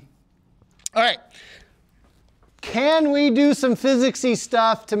 All right. Can we do some physicsy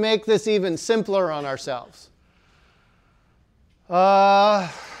stuff to make this even simpler on ourselves?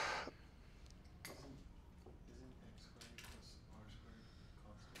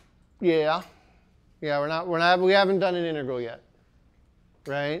 Yeah. We haven't done an integral yet,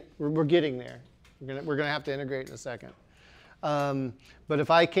 right? We're getting there. We're gonna have to integrate in a second. But if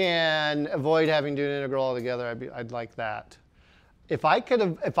I can avoid having to do an integral altogether, I'd like that. If I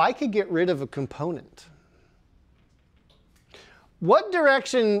could get rid of a component, what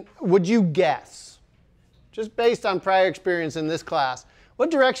direction would you guess, just based on prior experience in this class, what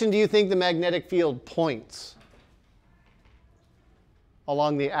direction do you think the magnetic field points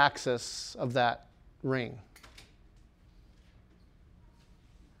along the axis of that ring?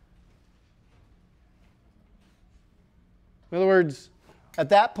 In other words, at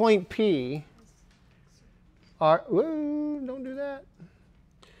that point P, don't do that.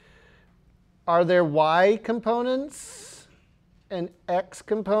 Are there y components and x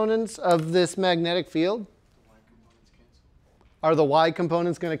components of this magnetic field? Are the y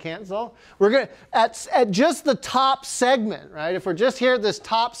components going to cancel? We're going to, at just the top segment, right? If we're just here at this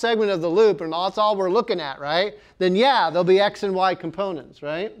top segment of the loop and that's all we're looking at, right? Then yeah, there'll be x and y components,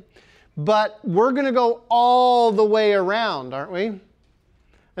 right? But we're going to go all the way around, aren't we?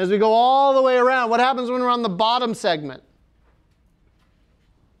 As we go all the way around, what happens when we're on the bottom segment?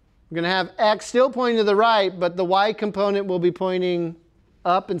 We're going to have x still pointing to the right, but the y component will be pointing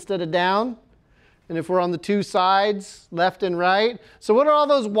up instead of down. And if we're on the two sides, left and right, so what are all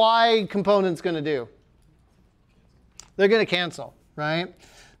those y components going to do? They're going to cancel, right?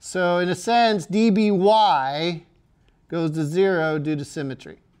 So in a sense, dby goes to 0 due to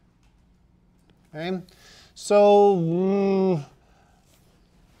symmetry. Okay? So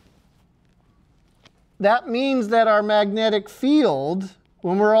that means that our magnetic field,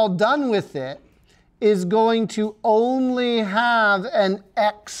 when we're all done with it, is going to only have an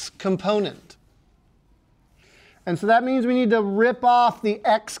x component. And so that means we need to rip off the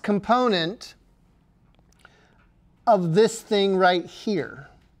x component of this thing right here,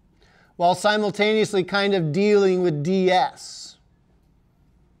 while simultaneously kind of dealing with ds.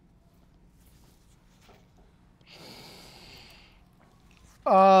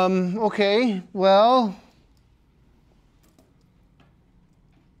 Okay, well,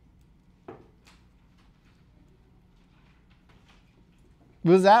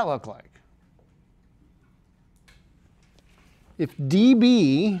 what does that look like? If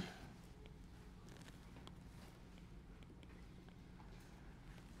dB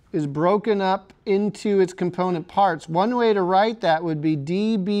is broken up into its component parts, one way to write that would be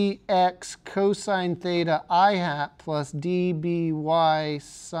dbx cosine theta I hat plus dby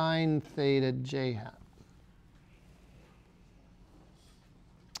sine theta j hat.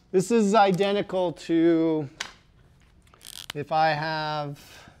 This is identical to if I have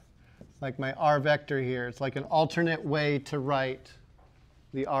like my r vector here. It's like an alternate way to write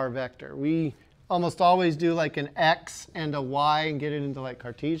the r vector. We almost always do like an x and a y and get it into like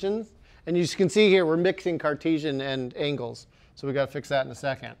Cartesians. And you can see here we're mixing Cartesian and angles. So we've got to fix that in a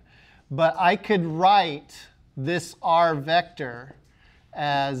second. But I could write this r vector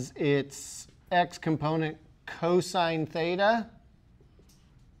as its x component cosine theta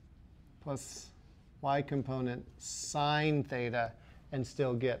plus y component sine theta and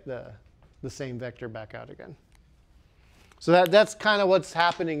still get the same vector back out again. So that's kind of what's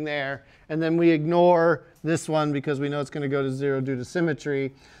happening there. And then we ignore this one because we know it's going to go to 0 due to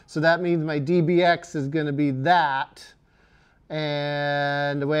symmetry. So that means my dbx is going to be that.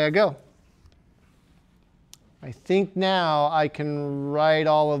 And away I go. I think now I can write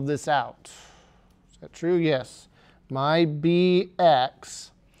all of this out. Is that true? Yes. My bx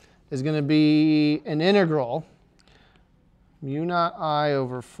is going to be an integral mu naught I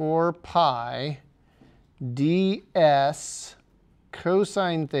over 4 pi ds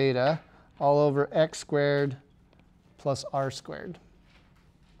cosine theta all over x squared plus r squared.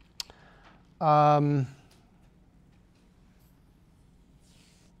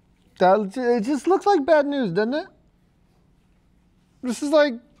 It just looks like bad news, doesn't it? This is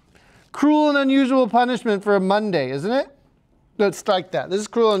like cruel and unusual punishment for a Monday, isn't it? Let's strike that. This is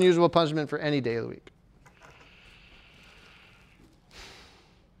cruel and unusual punishment for any day of the week.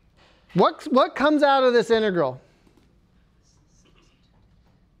 What comes out of this integral?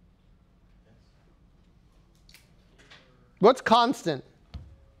 What's constant?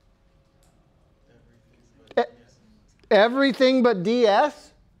 Everything but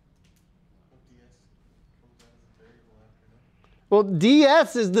ds? Well,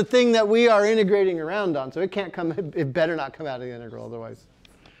 ds is the thing that we are integrating around on, so it can't come. It better not come out of the integral, otherwise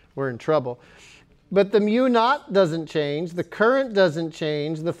we're in trouble. But the mu naught doesn't change. The current doesn't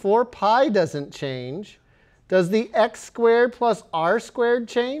change. The 4 pi doesn't change. Does the x squared plus r squared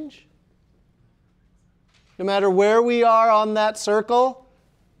change? No matter where we are on that circle,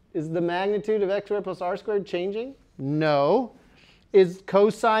 is the magnitude of x squared plus r squared changing? No. Is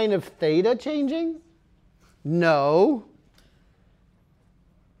cosine of theta changing? No.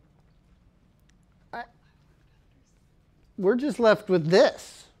 We're just left with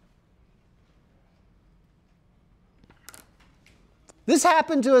this. This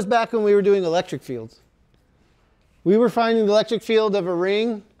happened to us back when we were doing electric fields. We were finding the electric field of a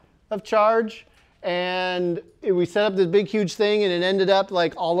ring of charge, and we set up this big, huge thing, and it ended up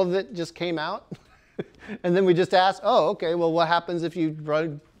like all of it just came out. And then we just asked, oh, okay, well, what happens if you run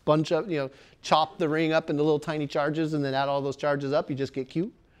a bunch of, chop the ring up into little tiny charges and then add all those charges up? You just get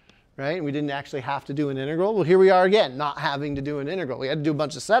cute. Right? And we didn't actually have to do an integral. Well, here we are again, not having to do an integral. We had to do a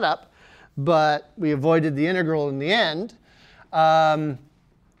bunch of setup, but we avoided the integral in the end. So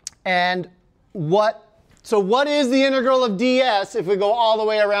what is the integral of ds if we go all the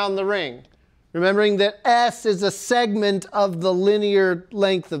way around the ring? Remembering that s is a segment of the linear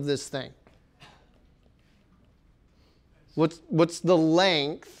length of this thing. What's the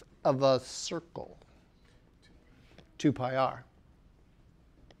length of a circle? 2 pi r.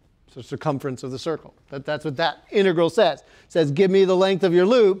 So circumference of the circle. That's what that integral says. It says, give me the length of your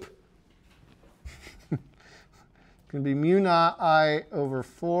loop. It's going to be mu naught I over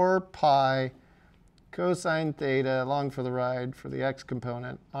 4 pi cosine theta, along for the ride for the x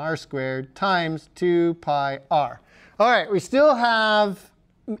component, r squared times 2 pi r. All right, we still have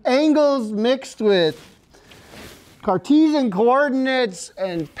angles mixed with Cartesian coordinates,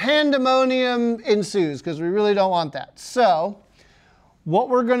 and pandemonium ensues because we really don't want that. So what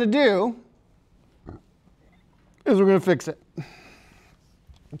we're going to do is we're going to fix it.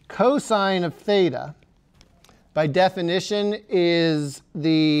 Cosine of theta, by definition, is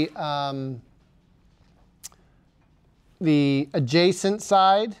the adjacent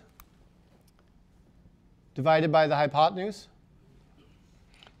side divided by the hypotenuse.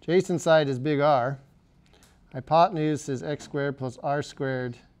 Adjacent side is big R. Hypotenuse is x squared plus r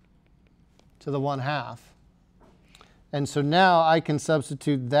squared to the 1/2. And so now I can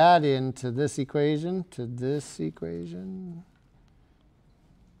substitute that into this equation,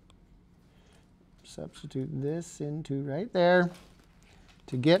 Substitute this into right there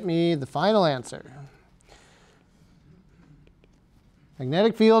to get me the final answer.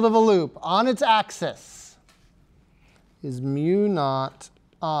 Magnetic field of a loop on its axis is mu naught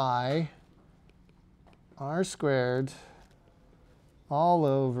I r squared all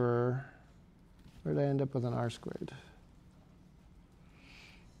over, where did I end up with an r squared?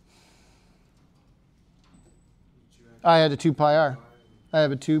 I had a 2 pi r. I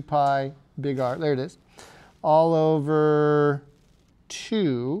have a 2 pi big R, there it is, all over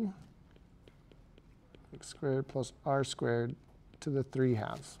 2 x squared plus r squared to the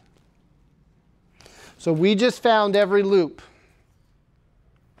 3/2. So we just found every loop.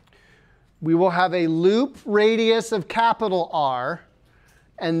 We will have a loop radius of capital R,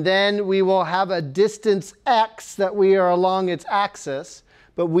 and then we will have a distance x that we are along its axis.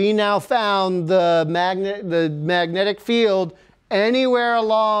 But we now found the magnetic field anywhere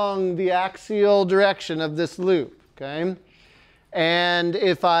along the axial direction of this loop. Okay? And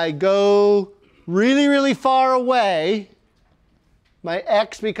if I go really, really far away, my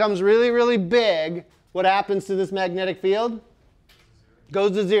x becomes really, really big. What happens to this magnetic field?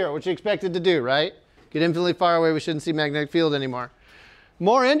 Goes to 0, which you expect it to do, right? Get infinitely far away, we shouldn't see magnetic field anymore.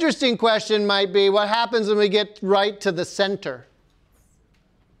 More interesting question might be, what happens when we get right to the center?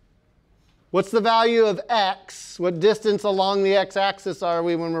 What's the value of x? What distance along the x-axis are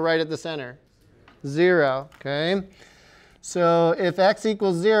we when we're right at the center? 0, okay? So if x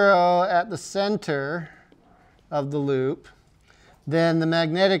equals 0 at the center of the loop, then the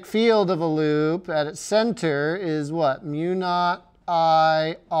magnetic field of a loop at its center is what? Mu naught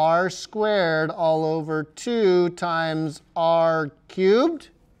I r squared all over 2 times r cubed.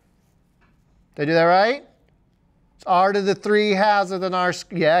 Did I do that right? It's r to the 3/2 of an r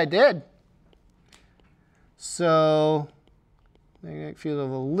squared. Yeah, I did. So magnetic field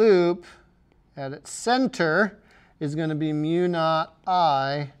of a loop at its center is going to be mu naught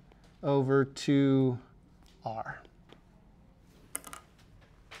I over 2r.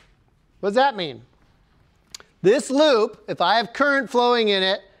 What does that mean? This loop, if I have current flowing in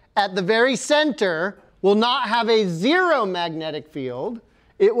it, at the very center will not have a 0 magnetic field.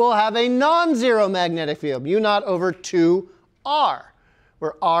 It will have a non-zero magnetic field, mu naught over 2r,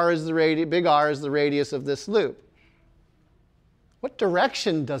 where r is the big R is the radius of this loop. What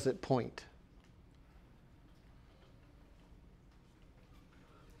direction does it point?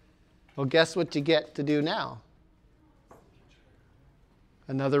 Well, guess what you get to do now?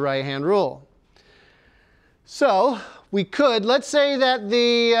 Another right-hand rule. So we could, let's say that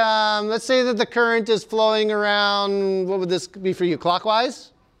the current is flowing around, what would this be for you,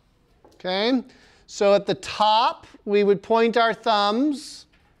 clockwise? Okay. So at the top, we would point our thumbs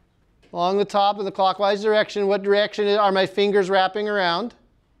along the top of the clockwise direction. What direction are my fingers wrapping around?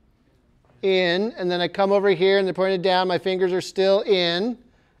 In. And then I come over here and they're pointed down. My fingers are still in.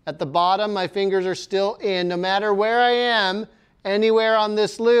 At the bottom, my fingers are still in. No matter where I am, anywhere on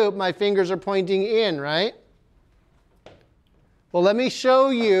this loop, my fingers are pointing in, right? Well, let me show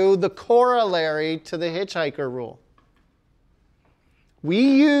you the corollary to the hitchhiker rule. We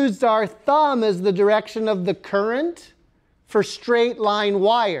used our thumb as the direction of the current for straight line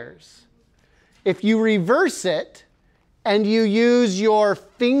wires. If you reverse it and you use your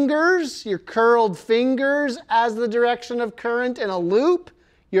fingers, your curled fingers, as the direction of current in a loop,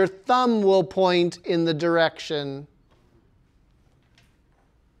 your thumb will point in the direction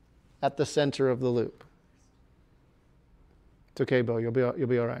at the center of the loop. It's okay, Bo. You'll be all right.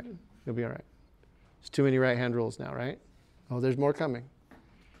 You'll be all right. There's too many right-hand rules now, right? Oh, there's more coming.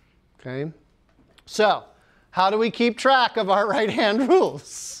 Okay. So, how do we keep track of our right-hand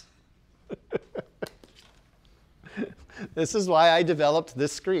rules? This is why I developed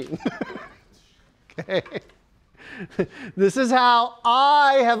this screen. Okay. This is how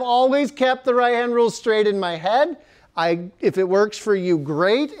I have always kept the right-hand rules straight in my head. If it works for you,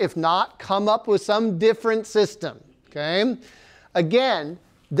 great. If not, come up with some different system. Okay? Again,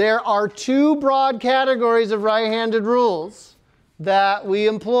 there are two broad categories of right-handed rules that we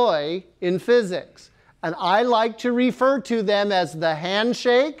employ in physics. And I like to refer to them as the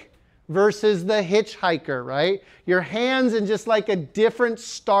handshake versus the hitchhiker, right? Your hands in just like a different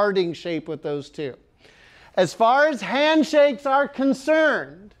starting shape with those two. As far as handshakes are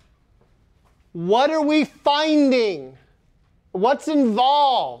concerned, what are we finding? What's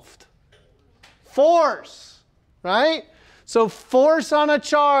involved? Force, right? So force on a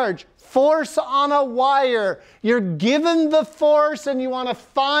charge, force on a wire. You're given the force and you want to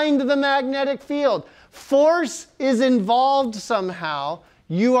find the magnetic field. Force is involved somehow.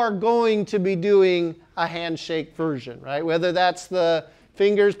 You are going to be doing a handshake version, right? Whether that's the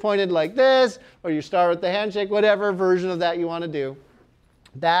fingers pointed like this, or you start with the handshake, whatever version of that you want to do.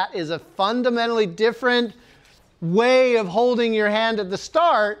 That is a fundamentally different way of holding your hand at the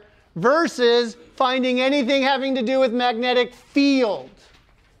start versus finding anything having to do with magnetic field.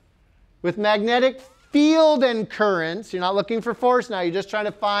 With magnetic field and currents, you're not looking for force now, you're just trying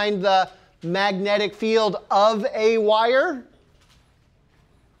to find the magnetic field of a wire.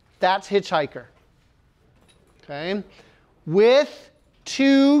 That's hitchhiker. Okay? With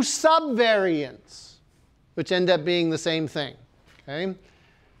two subvariants, which end up being the same thing. Okay?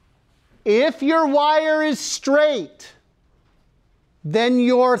 If your wire is straight, then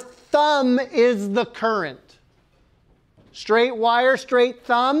your thumb is the current. Straight wire, straight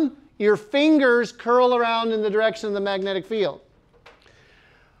thumb, your fingers curl around in the direction of the magnetic field.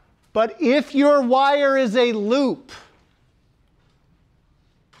 But if your wire is a loop,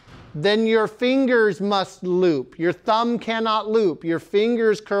 then your fingers must loop. Your thumb cannot loop. Your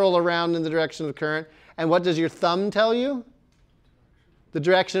fingers curl around in the direction of the current. And what does your thumb tell you? The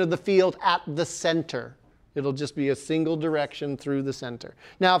direction of the field at the center. It'll just be a single direction through the center.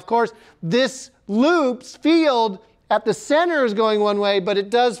 Now, of course, this loop's field at the center is going one way, but it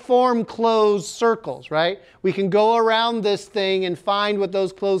does form closed circles, right? We can go around this thing and find what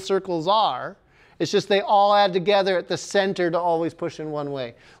those closed circles are. It's just they all add together at the center to always push in one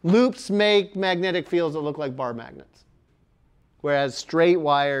way. Loops make magnetic fields that look like bar magnets, whereas straight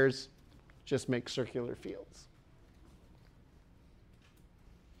wires just make circular fields.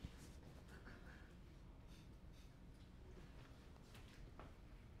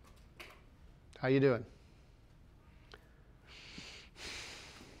 How you doing?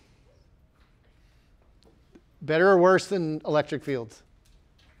 Better or worse than electric fields?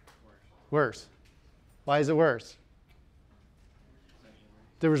 Worse. Why is it worse?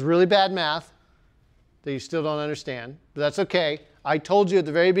 There was really bad math that you still don't understand, but that's okay. I told you at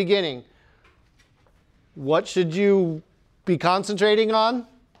the very beginning, what should you be concentrating on?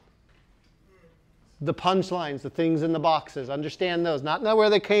 The punchlines, the things in the boxes. Understand those. Not know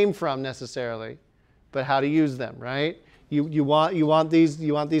where they came from necessarily, but how to use them, right? You want these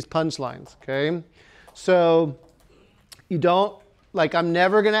punchlines, okay? So you don't, like, I'm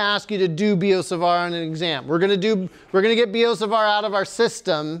never going to ask you to do Biot-Savart on an exam. We're going to get Biot-Savart out of our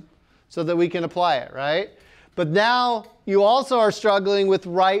system so that we can apply it, right? But now you also are struggling with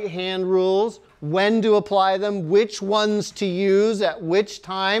right-hand rules, when to apply them, which ones to use at which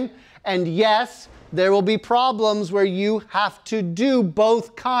time. And yes, there will be problems where you have to do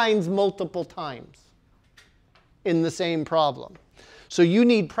both kinds multiple times in the same problem. So you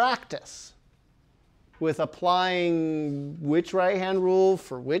need practice with applying which right-hand rule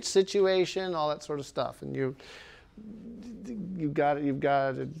for which situation, all that sort of stuff. And you've got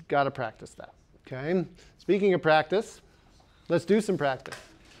to practice that. Okay? Speaking of practice, let's do some practice.